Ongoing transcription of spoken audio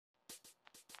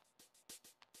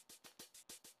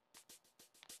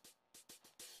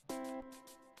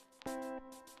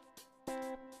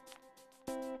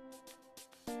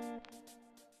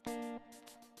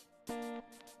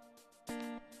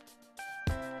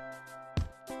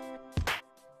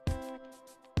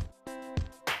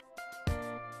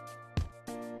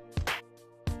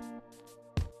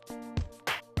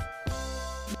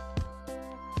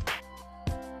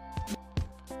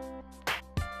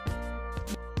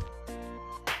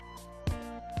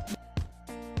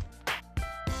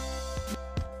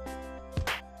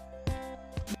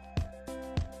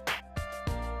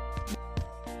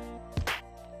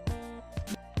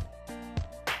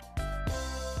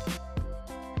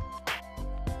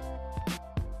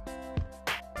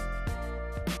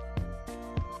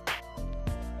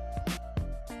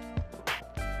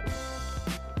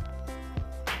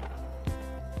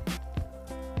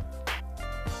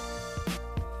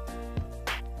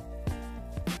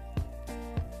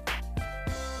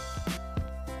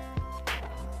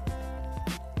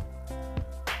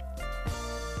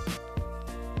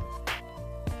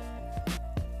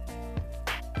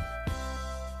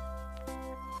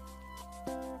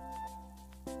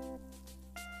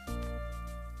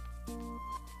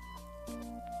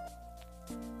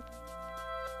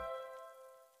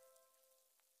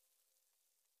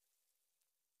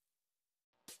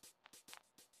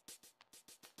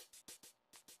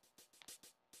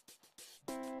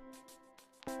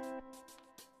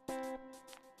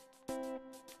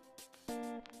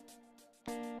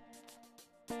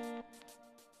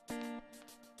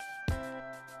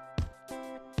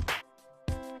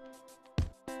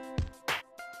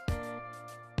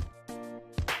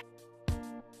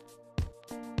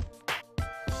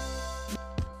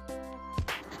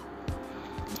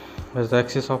as the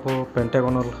axis of a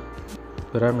pentagonal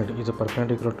pyramid is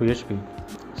perpendicular to HP.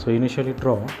 So initially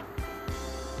draw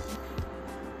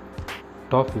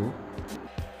top view,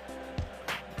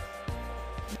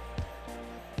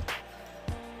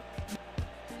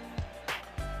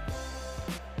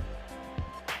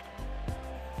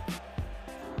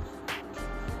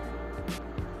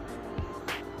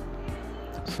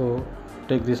 so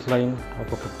take this line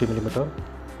of a 50 mm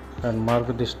and mark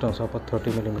the distance of a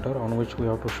 30 mm on which we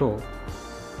have to show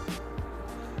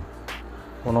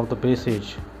one of the base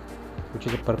edge which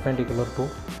is perpendicular to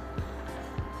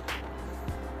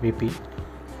BP.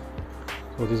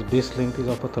 So this base length is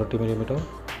of a 30 mm.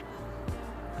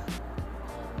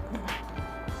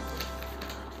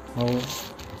 Now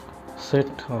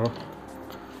set or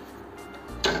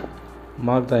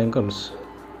mark the angles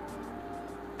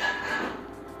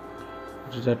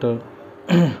which is at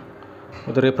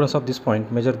with the reference of this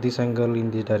point. Measure this angle in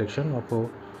this direction of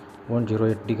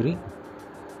 108 degree.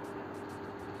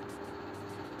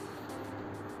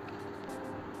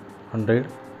 (100,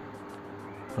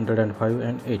 105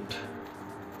 and 8)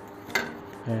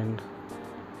 and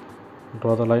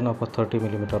draw the line of a 30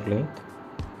 mm length.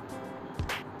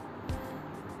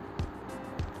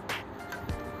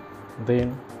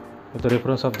 Then with the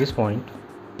reference of this point,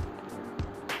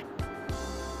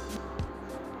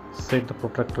 set the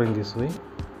protractor in this way,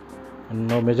 and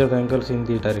now measure the angles in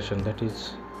this direction, that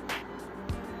is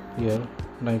here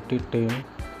 90, 10,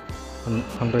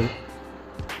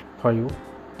 105,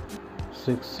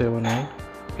 6, 7 and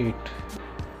 8.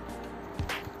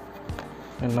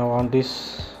 And now on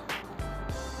this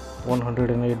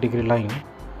 108 degree line,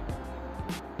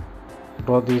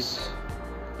 draw this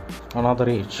another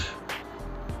edge.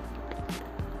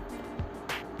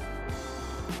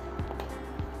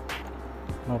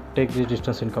 Now take this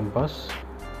distance in compass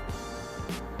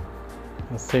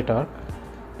and set arc.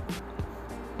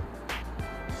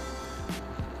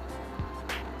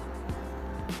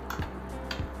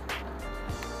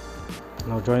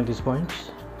 Now join these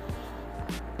points.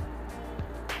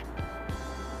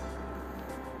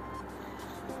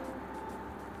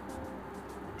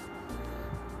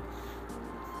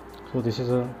 So this is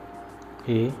a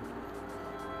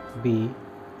B,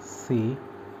 C,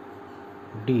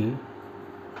 D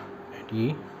and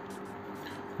E.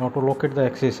 Now to locate the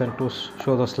axis and to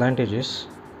show the slant edges,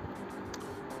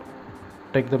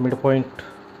 take the midpoint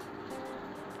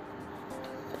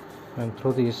and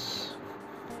through this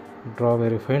draw a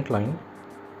very faint line.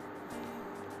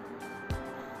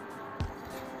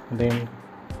 Then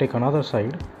take another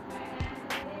side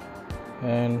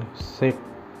and set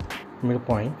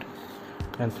midpoint,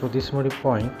 and through this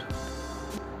midpoint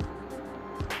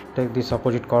take this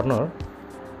opposite corner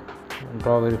and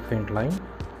draw a very faint line.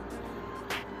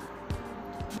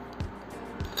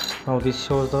 Now this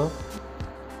shows the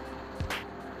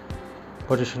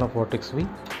position of vertex V.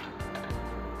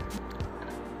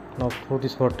 Now through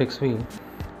this vertex V,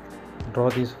 draw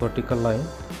this vertical line,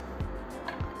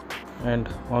 and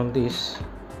on this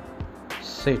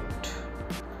set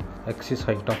axis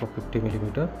height of 50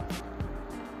 mm.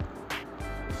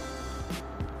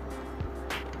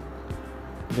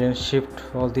 Then shift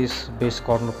all these base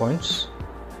corner points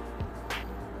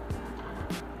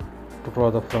to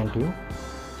draw the front view.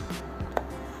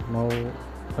 Now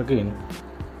again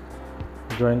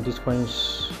join these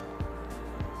points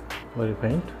very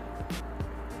faint.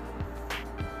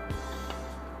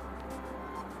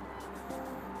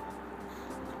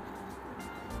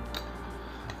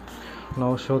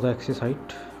 Now show the axis height.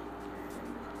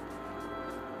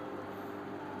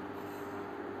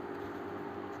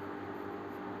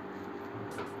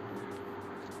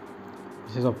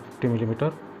 This is of 50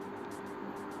 mm.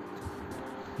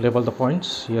 Label the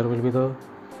points. Here will be the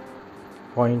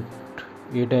point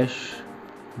A dash,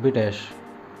 B dash.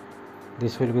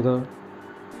 This will be the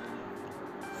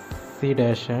C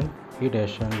dash and E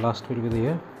dash, and last will be the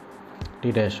here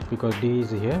D dash, because D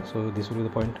is here, so this will be the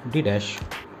point D dash.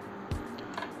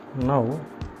 Now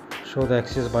show the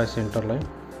axis by center line.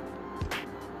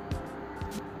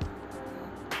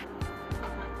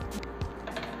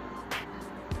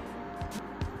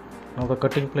 Now the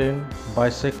cutting plane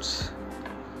bisects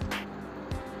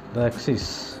the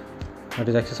axis, that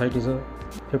is axis height is a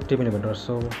 50 mm.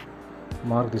 So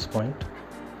mark this point.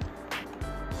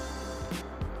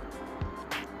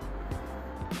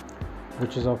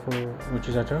 Which is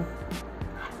at a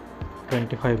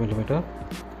 25 mm.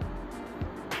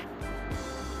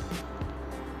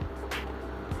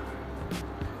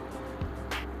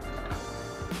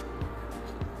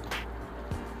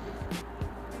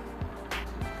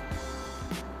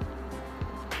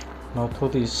 Now through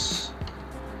this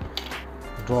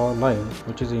draw a line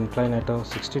which is inclined at a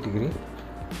 60 degree.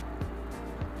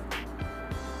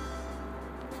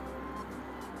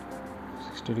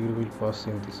 Will pass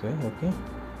in this way. Okay,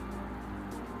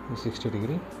 60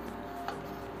 degree.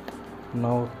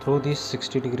 Now through this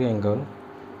 60 degree angle,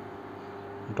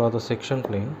 draw the section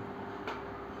plane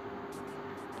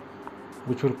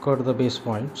which will cut the base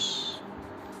points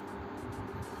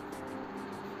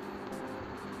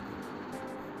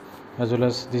as well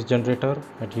as this generator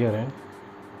at here end.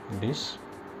 This.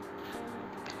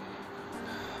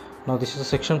 Now this is the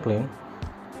section plane.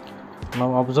 Now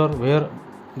observe where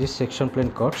this section plane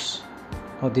cuts.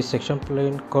 Now this section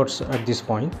plane cuts at this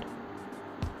point.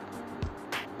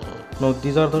 Now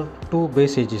these are the two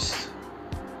base edges,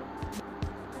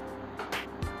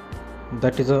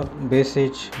 that is a base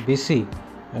edge BC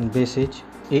and base edge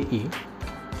AE.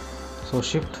 So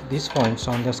shift these points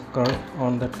on this curve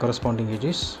on that corresponding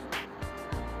edges.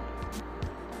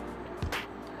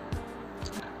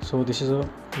 So this is a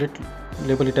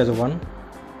label it as a 1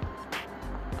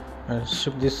 and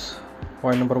shift this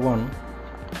point number 1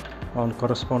 on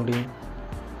corresponding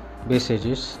base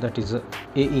edges, that is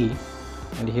AE,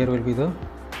 and here will be the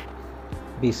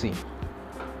BC.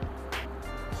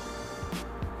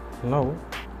 Now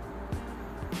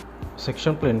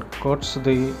section plane cuts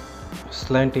the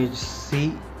slant edge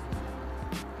CV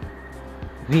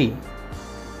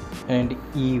and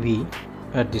EV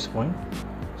at this point.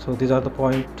 So these are the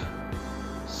point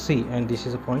C and this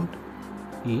is a point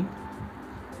E.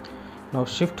 Now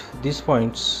shift these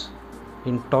points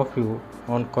in top view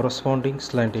on corresponding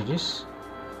slant edges.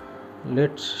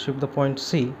 Let's shift the point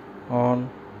C on.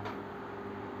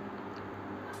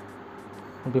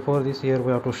 Before this, here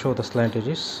we have to show the slant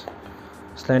edges.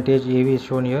 Slant edge AV is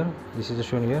shown here. This is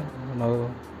shown here.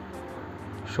 Now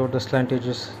show the slant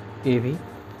edges AV,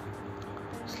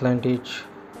 slant edge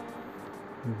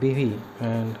BV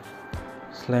and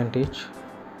slant edge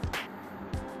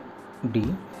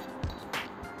D.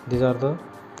 These are the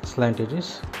slant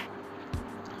edges.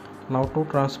 Now to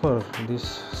transfer these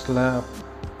slab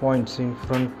points in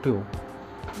front view,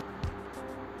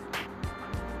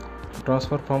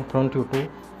 transfer from front view to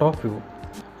top view,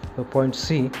 the point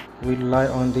C will lie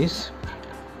on this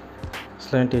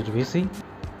slant edge VC.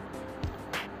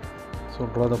 So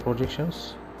draw the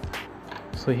projections.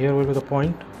 So here will be the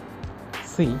point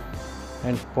C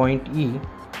and point E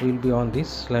will be on this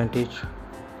slant edge,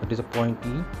 that is a point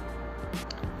E.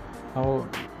 Now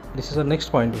this is the next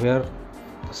point where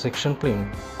the section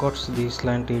plane cuts the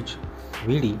slant edge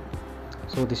VD.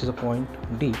 So this is a point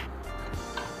D.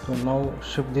 So now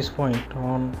shift this point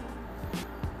on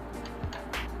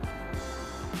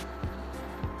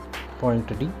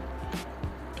point D.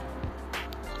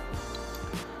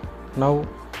 Now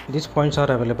these points are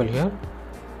available here.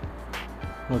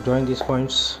 Now join these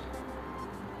points.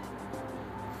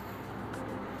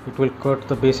 It will cut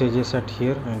the base edges at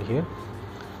here and here.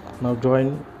 Now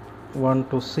join 1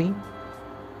 to C.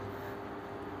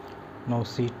 Now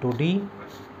C to D.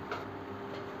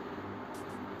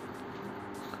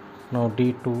 Now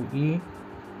D to E.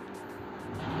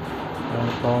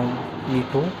 And from E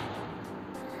to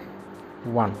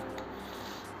 1.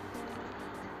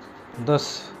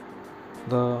 Thus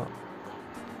the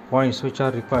points which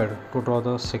are required to draw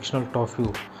the sectional top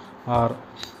view are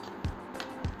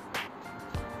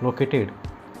located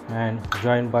and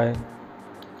joined by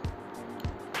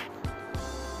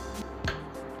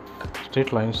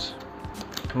straight lines.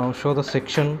 Now show the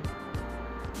section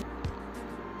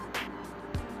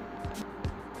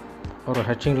or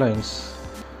hatching lines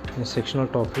in sectional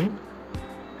top view.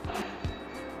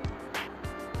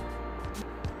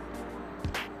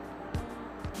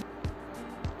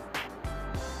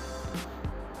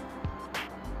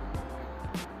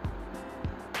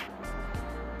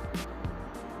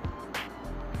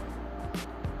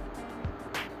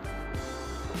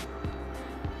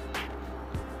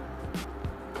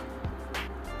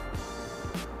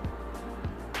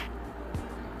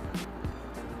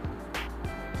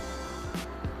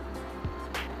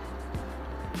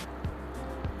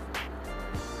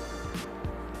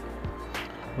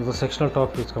 The sectional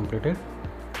top view is completed.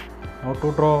 Now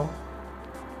to draw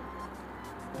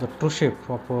the true shape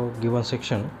of a given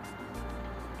section,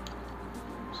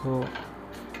 so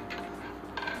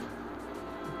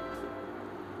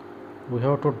we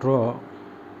have to draw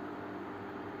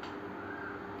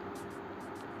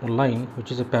a line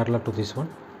which is parallel to this one.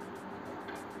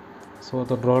 So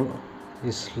to draw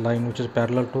this line which is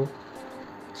parallel to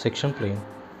section plane,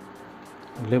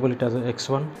 label it as a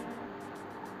x1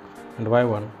 and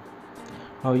y1.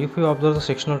 Now if you observe the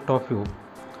sectional top view,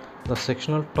 the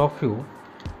sectional top view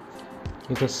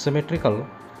is symmetrical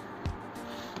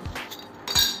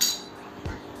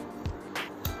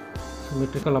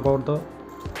symmetrical about the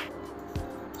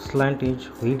slant edge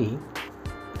VD.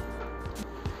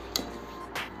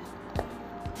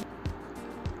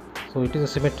 So it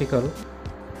is symmetrical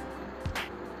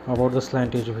about the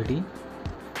slant edge VD.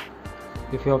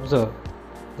 If you observe,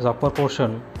 the upper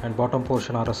portion and bottom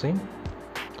portion are the same.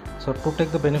 So to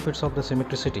take the benefits of the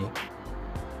symmetricity,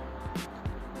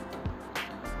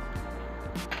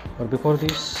 but before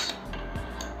this,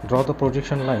 draw the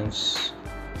projection lines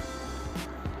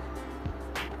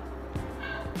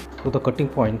to the cutting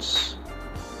points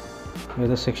where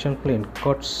the section plane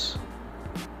cuts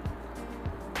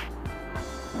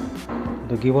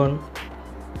the given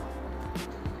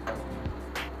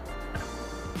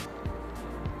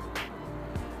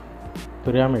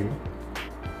pyramid.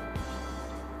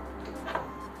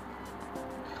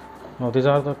 Now these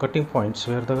are the cutting points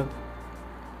where the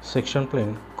section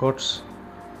plane cuts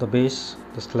the base,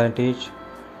 the slant edge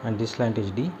and this slant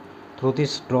edge D. Through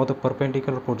this, draw the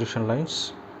perpendicular projection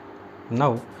lines.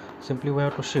 Now simply we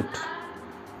have to shift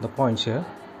the points here.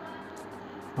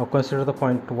 Now consider the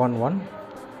point 1, 1.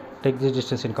 Take this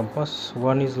distance in compass.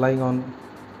 1 is lying on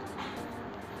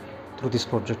through this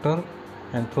projector,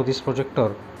 and through this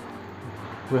projector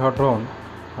we have drawn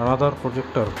another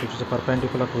projector which is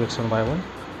perpendicular to x1 by 1.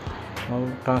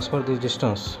 Now transfer this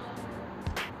distance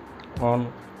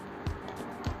on.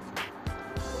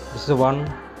 This is 1,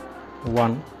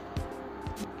 1.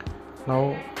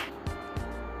 Now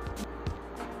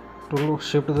to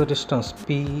shift the distance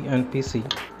P and PC,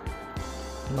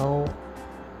 now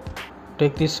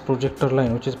take this projector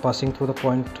line which is passing through the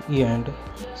point E and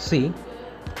C.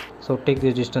 So take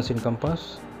this distance in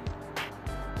compass.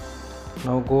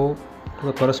 Now go to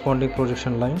the corresponding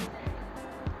projection line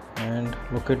and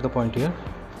locate the point here.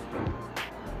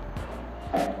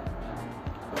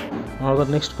 Now the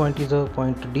next point is a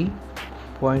point D.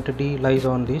 Point D lies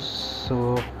on this,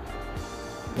 so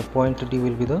the point D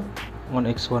will be the on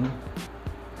x1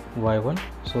 y1.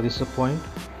 So this is a point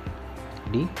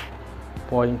D,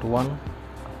 point 1,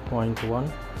 point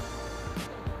 1.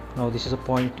 Now this is a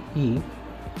point E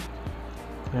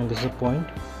and this is a point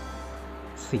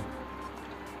C.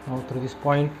 Now through this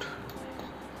point,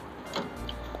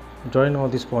 join all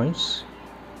these points.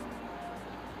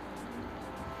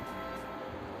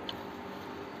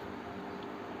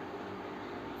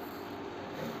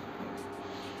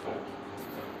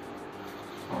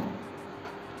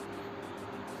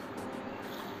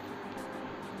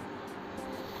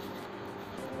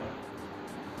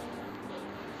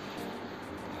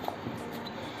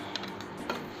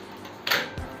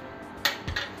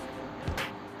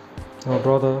 Now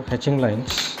draw the hatching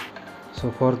lines.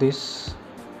 So for this,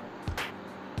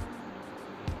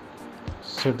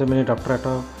 set the minute after at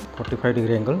a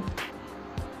 45-degree angle,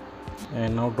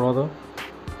 and now draw the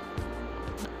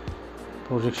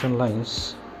projection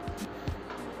lines.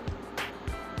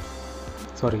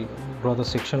 Draw the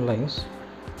section lines.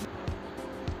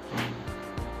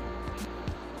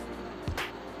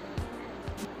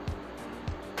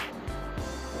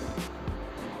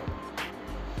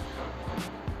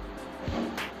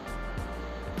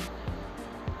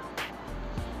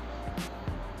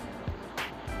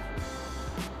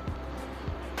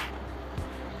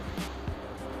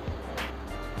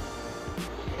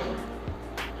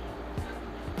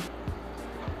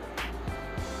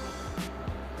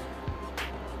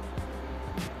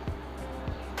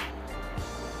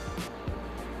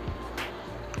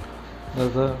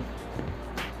 The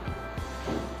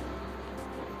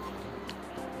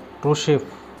true shape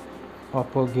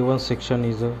of a given section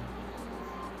is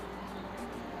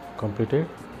completed.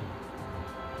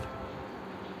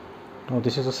 Now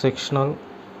this is a sectional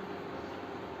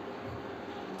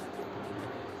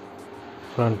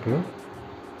front view,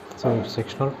 so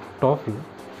sectional top view.